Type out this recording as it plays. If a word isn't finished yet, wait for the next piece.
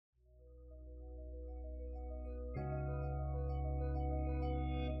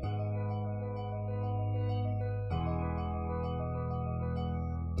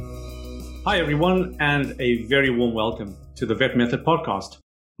Hi, everyone, and a very warm welcome to the Vet Method podcast.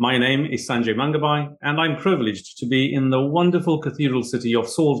 My name is Sanjay Mangabai, and I'm privileged to be in the wonderful cathedral city of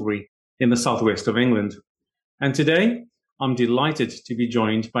Salisbury in the southwest of England. And today, I'm delighted to be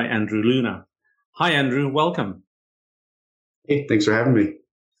joined by Andrew Luna. Hi, Andrew. Welcome. Hey, thanks for having me.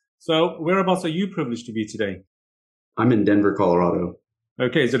 So, whereabouts are you privileged to be today? I'm in Denver, Colorado.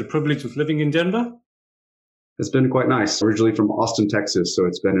 Okay, is it a privilege of living in Denver? It's been quite nice. Originally from Austin, Texas, so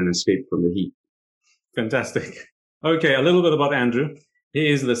it's been an escape from the heat. Fantastic. Okay, a little bit about Andrew. He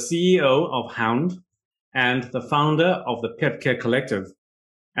is the CEO of Hound and the founder of the Pet Care Collective.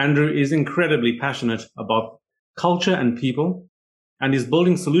 Andrew is incredibly passionate about culture and people and is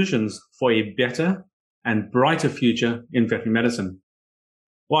building solutions for a better and brighter future in veterinary medicine.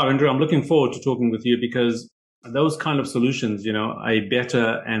 Wow, Andrew, I'm looking forward to talking with you because those kind of solutions, a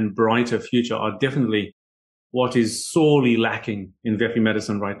better and brighter future are definitely what is sorely lacking in veterinary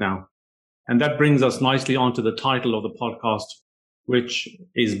medicine right now. And that brings us nicely onto the title of the podcast, which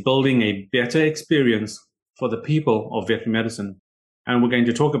is building a better experience for the people of veterinary medicine. And we're going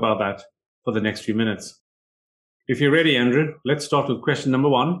to talk about that for the next few minutes. If you're ready, Andrew, let's start with question number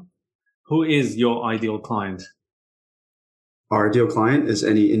one. Who is your ideal client? Our ideal client is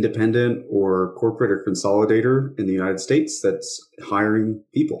any independent or corporate or consolidator in the United States that's hiring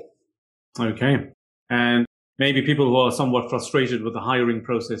people. Okay. And maybe people who are somewhat frustrated with the hiring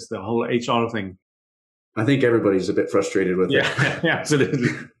process, the whole HR thing. I think everybody's a bit frustrated with it. Yeah, absolutely.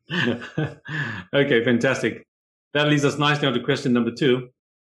 Okay, fantastic. That leads us nicely on to question number two.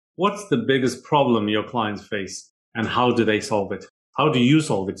 What's the biggest problem your clients face and how do they solve it? How do you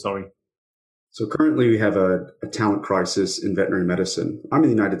solve it? Sorry. So currently we have a talent crisis in veterinary medicine. I'm in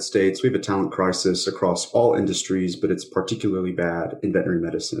the United States. We have a talent crisis across all industries, but it's particularly bad in veterinary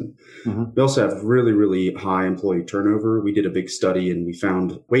medicine. Mm-hmm. We also have really, really high employee turnover. We did a big study and we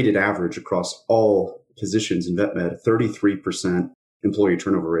found weighted average across all positions in vet med, 33% employee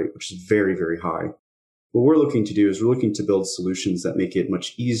turnover rate, which is very, very high. What we're looking to do is we're looking to build solutions that make it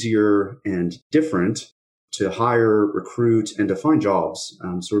much easier and different to hire, recruit, and to find jobs.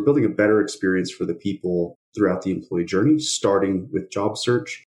 So we're building a better experience for the people throughout the employee journey, starting with job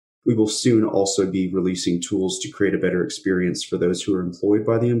search. We will soon also be releasing tools to create a better experience for those who are employed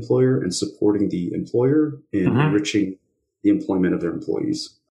by the employer and supporting the employer in enriching the employment of their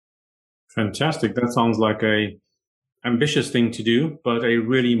employees. Fantastic. That sounds like a ambitious thing to do, but a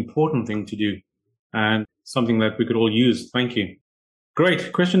really important thing to do and something that we could all use. Thank you.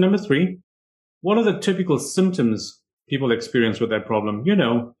 Great. Question number three. What are the typical symptoms people experience with that problem?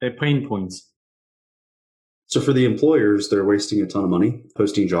 Their pain points. So for the employers, they're wasting a ton of money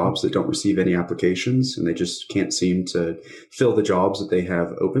posting jobs that don't receive any applications, and they just can't seem to fill the jobs that they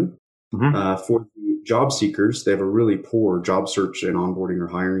have open. Mm-hmm. For the job seekers, they have a really poor job search and onboarding or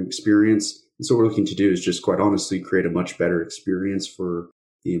hiring experience. And so what we're looking to do is just quite honestly create a much better experience for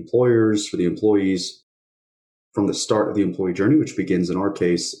the employers, for the employees, from the start of the employee journey, which begins in our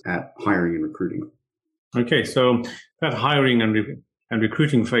case at hiring and recruiting. Okay, so that hiring and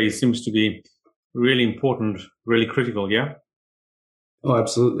recruiting phase seems to be really important, really critical, yeah? Oh,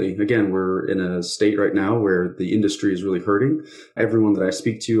 absolutely. Again, we're in a state right now where the industry is really hurting. Everyone that I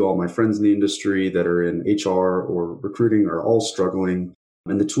speak to, all my friends in the industry that are in HR or recruiting are all struggling.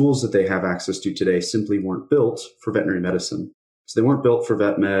 And the tools that they have access to today simply weren't built for veterinary medicine. So they weren't built for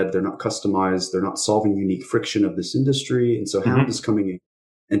vet med. They're not customized. They're not solving unique friction of this industry. And so Hound is coming in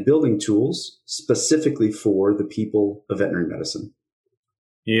and building tools specifically for the people of veterinary medicine.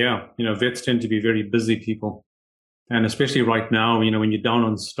 Yeah. Vets tend to be very busy people. And especially right now, when you're down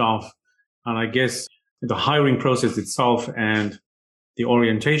on staff, and I guess the hiring process itself and the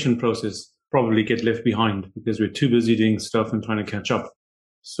orientation process probably get left behind because we're too busy doing stuff and trying to catch up.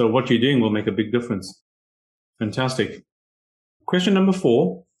 So what you're doing will make a big difference. Fantastic. Question number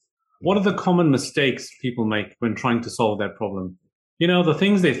four, what are the common mistakes people make when trying to solve that problem? The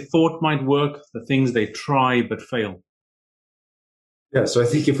things they thought might work, the things they try but fail. Yeah, so I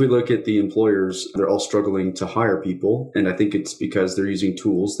think if we look at the employers, they're all struggling to hire people. And I think it's because they're using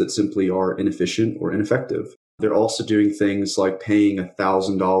tools that simply are inefficient or ineffective. They're also doing things like paying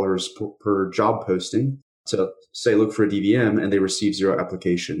 $1,000 per job posting to say, look for a DVM, and they receive 0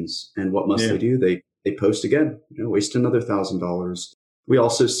 applications. And what must they do? They post again, waste another $1,000. We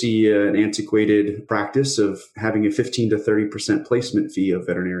also see an antiquated practice of having a 15 to 30% placement fee of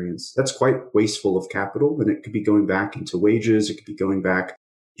veterinarians. That's quite wasteful of capital, and it could be going back into wages. It could be going back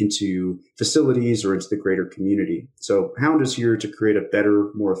into facilities or into the greater community. So Hound is here to create a better,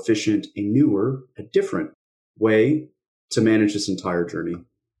 more efficient, a newer, a different way to manage this entire journey.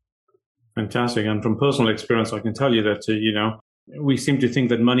 Fantastic. And from personal experience, I can tell you that, We seem to think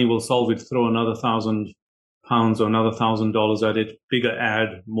that money will solve it, throw another £1,000 or another $1,000 at it, bigger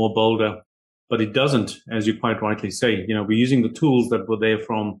ad, more bolder. But it doesn't, as you quite rightly say. We're using the tools that were there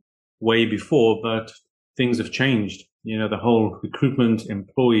from way before, but things have changed. The whole recruitment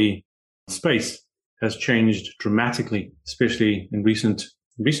employee space has changed dramatically, especially in recent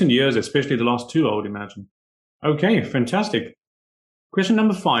years, especially the last two, I would imagine. Okay, fantastic. Question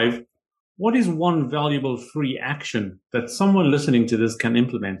number 5. What is one valuable free action that someone listening to this can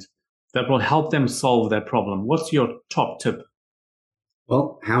implement that will help them solve that problem? What's your top tip?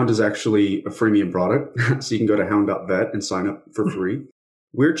 Well, Hound is actually a freemium product, so you can go to hound.vet and sign up for free.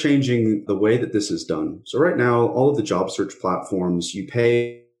 We're changing the way that this is done. So right now, all of the job search platforms, you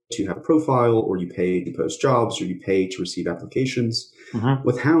pay to have a profile, or you pay to post jobs, or you pay to receive applications.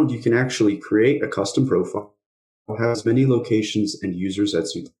 With Hound, you can actually create a custom profile, have as many locations and users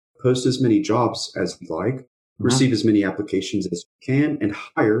as you post as many jobs as you like, receive as many applications as you can, and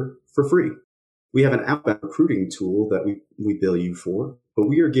hire for free. We have an outbound recruiting tool that we bill you for, but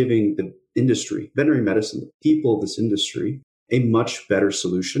we are giving the industry, veterinary medicine, the people of this industry, a much better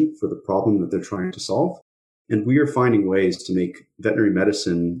solution for the problem that they're trying to solve. And we are finding ways to make veterinary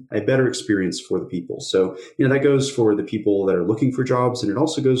medicine a better experience for the people. So, that goes for the people that are looking for jobs, and it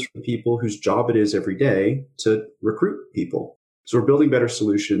also goes for the people whose job it is every day to recruit people. So we're building better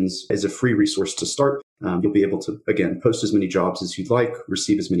solutions as a free resource to start. You'll be able to, again, post as many jobs as you'd like,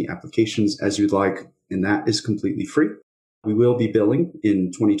 receive as many applications as you'd like, and that is completely free. We will be billing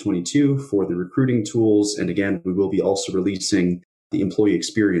in 2022 for the recruiting tools. And again, we will be also releasing the employee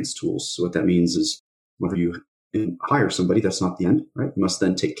experience tools. So what that means is whenever you hire somebody, that's not the end, right? You must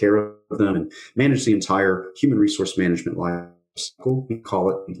then take care of them and manage the entire human resource management life cycle. We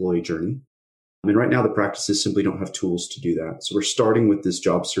call it employee journey. Right now, the practices simply don't have tools to do that. So we're starting with this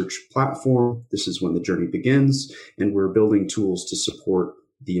job search platform. This is when the journey begins, and we're building tools to support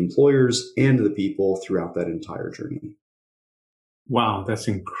the employers and the people throughout that entire journey. Wow, that's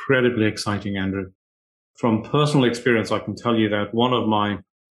incredibly exciting, Andrew. From personal experience, I can tell you that one of my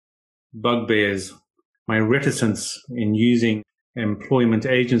bugbears, my reticence in using employment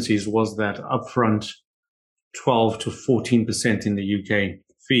agencies was that upfront 12 to 14% in the UK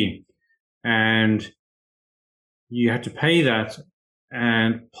fee. And you had to pay that,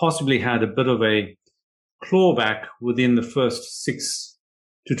 and possibly had a bit of a clawback within the first 6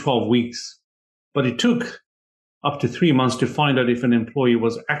 to 12 weeks. But it took up to 3 months to find out if an employee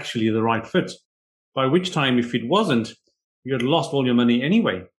was actually the right fit, by which time, if it wasn't, you had lost all your money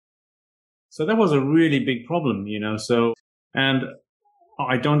anyway. So that was a really big problem, So, and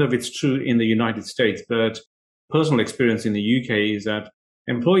I don't know if it's true in the United States, but personal experience in the UK is that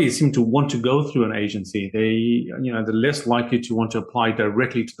employees seem to want to go through an agency. They're less likely to want to apply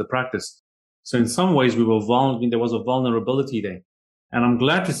directly to the practice. So in some ways, there was a vulnerability there. And I'm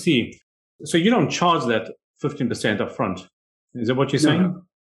glad to see. So you don't charge that 15% up front. Is that what you're saying? No.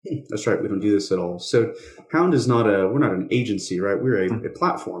 That's right. We don't do this at all. So Hound is we're not an agency, right? We're a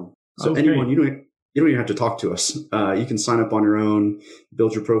platform. So anyone, you don't even have to talk to us. You can sign up on your own,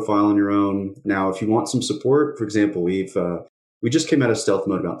 build your profile on your own. Now, if you want some support, for example, we just came out of stealth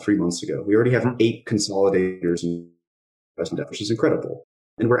mode about 3 months ago. We already have 8 consolidators, which is incredible.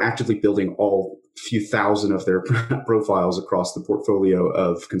 And we're actively building all few thousand of their profiles across the portfolio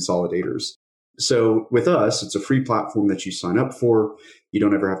of consolidators. So with us, it's a free platform that you sign up for. You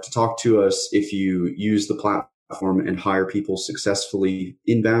don't ever have to talk to us. If you use the platform and hire people successfully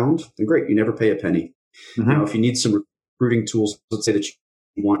inbound, then great. You never pay a penny. Now, if you need some recruiting tools, let's say that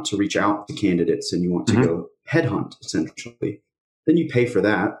you want to reach out to candidates and you want to go headhunt, essentially, then you pay for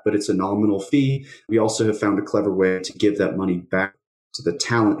that, but it's a nominal fee. We also have found a clever way to give that money back to the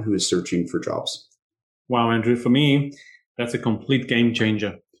talent who is searching for jobs. Wow, Andrew, for me, that's a complete game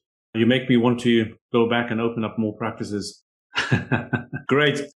changer. You make me want to go back and open up more practices.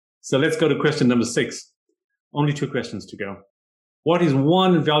 Great. So let's go to question number 6. Only 2 questions to go. What is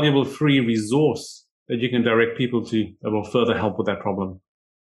one valuable free resource that you can direct people to that will further help with that problem?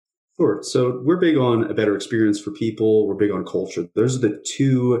 Sure. So we're big on a better experience for people. We're big on culture. Those are the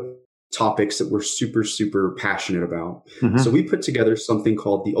 2 topics that we're super, super passionate about. So we put together something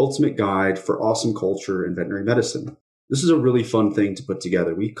called the Ultimate Guide for Awesome Culture in Veterinary Medicine. This is a really fun thing to put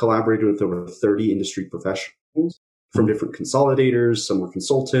together. We collaborated with over 30 industry professionals from different consolidators. Some were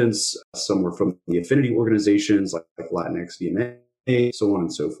consultants. Some were from the affinity organizations like Latinx VMA, so on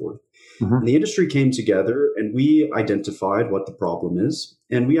and so forth. And the industry came together and we identified what the problem is,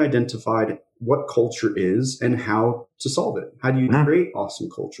 and we identified what culture is and how to solve it. How do you create awesome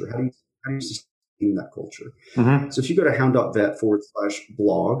culture? How do you sustain that culture? So if you go to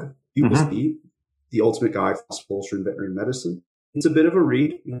hound.vet/blog, you will see the Ultimate Guide for Awesome Culture in Veterinary Medicine. It's a bit of a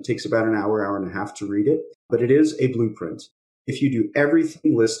read. It takes about an hour, hour and a half to read it, but it is a blueprint. If you do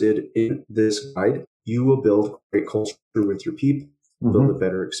everything listed in this guide, you will build great culture with your people, build a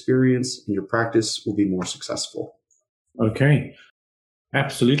better experience, and your practice will be more successful. Okay.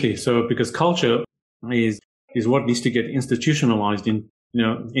 Absolutely. So because culture is what needs to get institutionalized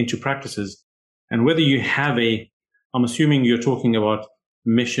into practices. And whether you have I'm assuming you're talking about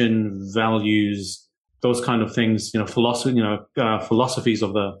mission, values, those kind of things, philosophies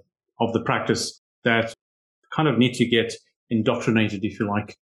of the practice that kind of need to get indoctrinated, if you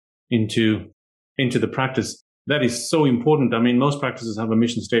like, into the practice. That is so important. I mean, most practices have a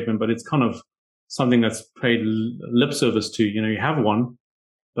mission statement, but it's kind of something that's paid lip service to. You have one,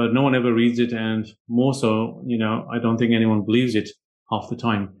 but no one ever reads it. And more so, I don't think anyone believes it half the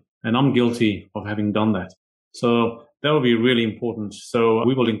time. And I'm guilty of having done that. So that will be really important. So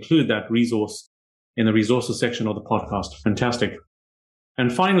we will include that resource in the resources section of the podcast. Fantastic.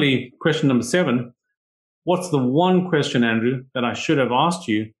 And finally, question number 7. What's the one question, Andrew, that I should have asked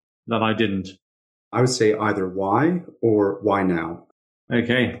you that I didn't? I would say either why or why now.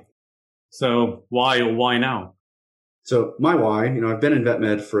 Okay. So why or why now? So my why, I've been in vet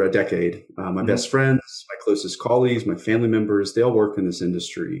med for a decade. My best friends, my closest colleagues, my family members, they all work in this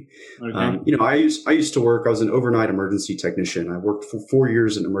industry. Okay. I used to work, I was an overnight emergency technician. I worked for 4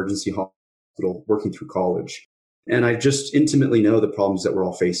 years in emergency hospital working through college. And I just intimately know the problems that we're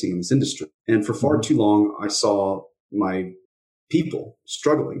all facing in this industry. And for far too long, I saw my people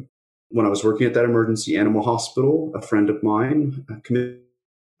struggling. When I was working at that emergency animal hospital, a friend of mine committed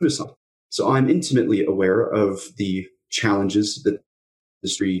suicide. So I'm intimately aware of the challenges that the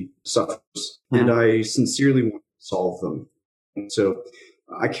industry suffers, and I sincerely want to solve them. And so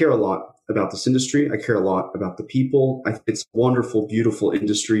I care a lot about this industry. I care a lot about the people. I think it's a wonderful, beautiful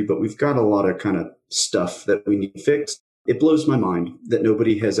industry, but we've got a lot of kind of stuff that we need to fix. It blows my mind that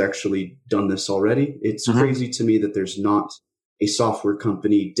nobody has actually done this already. It's crazy to me that there's not a software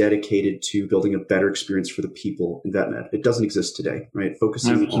company dedicated to building a better experience for the people in vet med. It doesn't exist today, right?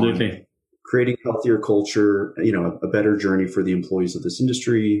 Focusing on creating a healthier culture, a better journey for the employees of this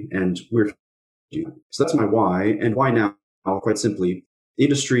industry. And we're doing that. So that's my why. And why now? Quite simply, the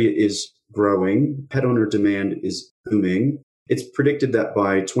industry is growing. Pet owner demand is booming. It's predicted that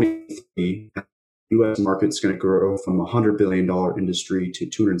by 2030, the U.S. market is going to grow from a $100 billion industry to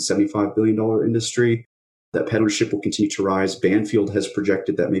 $275 billion industry. That pet ownership will continue to rise. Banfield has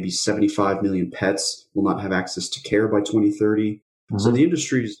projected that maybe 75 million pets will not have access to care by 2030. So the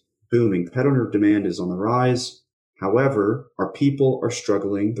industry is booming. Pet owner demand is on the rise. However, our people are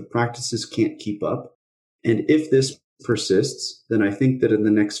struggling. The practices can't keep up. And if this persists, then I think that in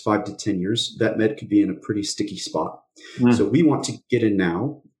the next 5 to 10 years, vet med could be in a pretty sticky spot. So we want to get in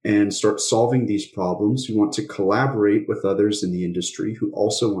now and start solving these problems. We want to collaborate with others in the industry who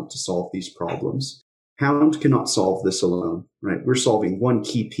also want to solve these problems. Hound cannot solve this alone, right? We're solving one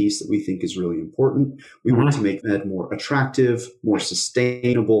key piece that we think is really important. We want to make med more attractive, more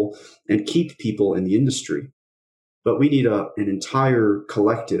sustainable, and keep people in the industry. But we need an entire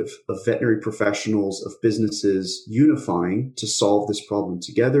collective of veterinary professionals, of businesses unifying to solve this problem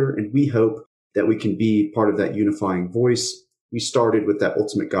together. And we hope that we can be part of that unifying voice. We started with that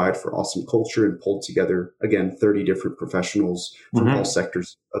ultimate guide for awesome culture and pulled together, again, 30 different professionals from all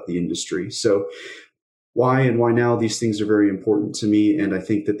sectors of the industry. So why and why now? These things are very important to me. And I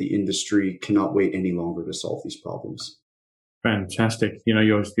think that the industry cannot wait any longer to solve these problems. Fantastic.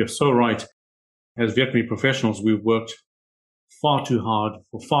 You're so right. As veterinary professionals, we've worked far too hard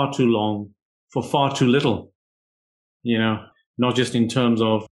for far too long, for far too little, not just in terms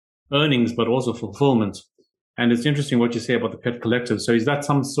of earnings, but also fulfillment. And it's interesting what you say about the Pet Collective. So is that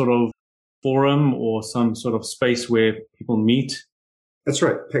some sort of forum or some sort of space where people meet? That's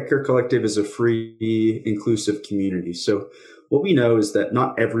right. Pet Care Collective is a free, inclusive community. So what we know is that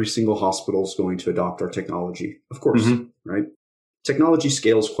not every single hospital is going to adopt our technology, of course, right? Technology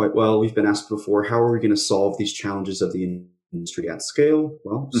scales quite well. We've been asked before, how are we going to solve these challenges of the industry at scale?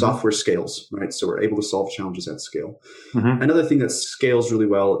 Well, software scales, right? So we're able to solve challenges at scale. Another thing that scales really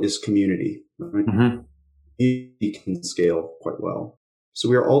well is community, right? Community can scale quite well. So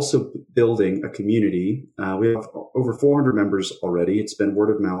we are also building a community. We have over 400 members already. It's been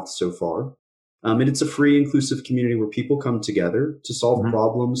word of mouth so far. And it's a free, inclusive community where people come together to solve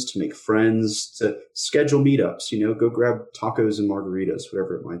problems, to make friends, to schedule meetups, go grab tacos and margaritas,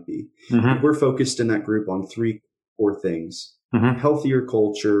 whatever it might be. We're focused in that group on 3 core things. Healthier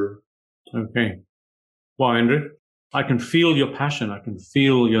culture. Okay. Well, Andrew, I can feel your passion. I can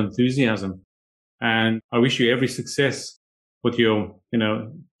feel your enthusiasm. And I wish you every success with your,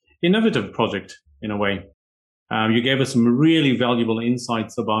 innovative project in a way. You gave us some really valuable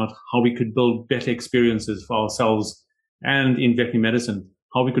insights about how we could build better experiences for ourselves and in veterinary medicine,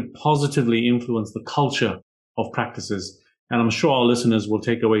 how we could positively influence the culture of practices. And I'm sure our listeners will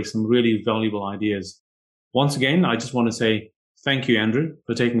take away some really valuable ideas. Once again, I just want to say thank you, Andrew,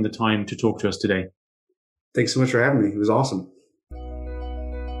 for taking the time to talk to us today. Thanks so much for having me. It was awesome.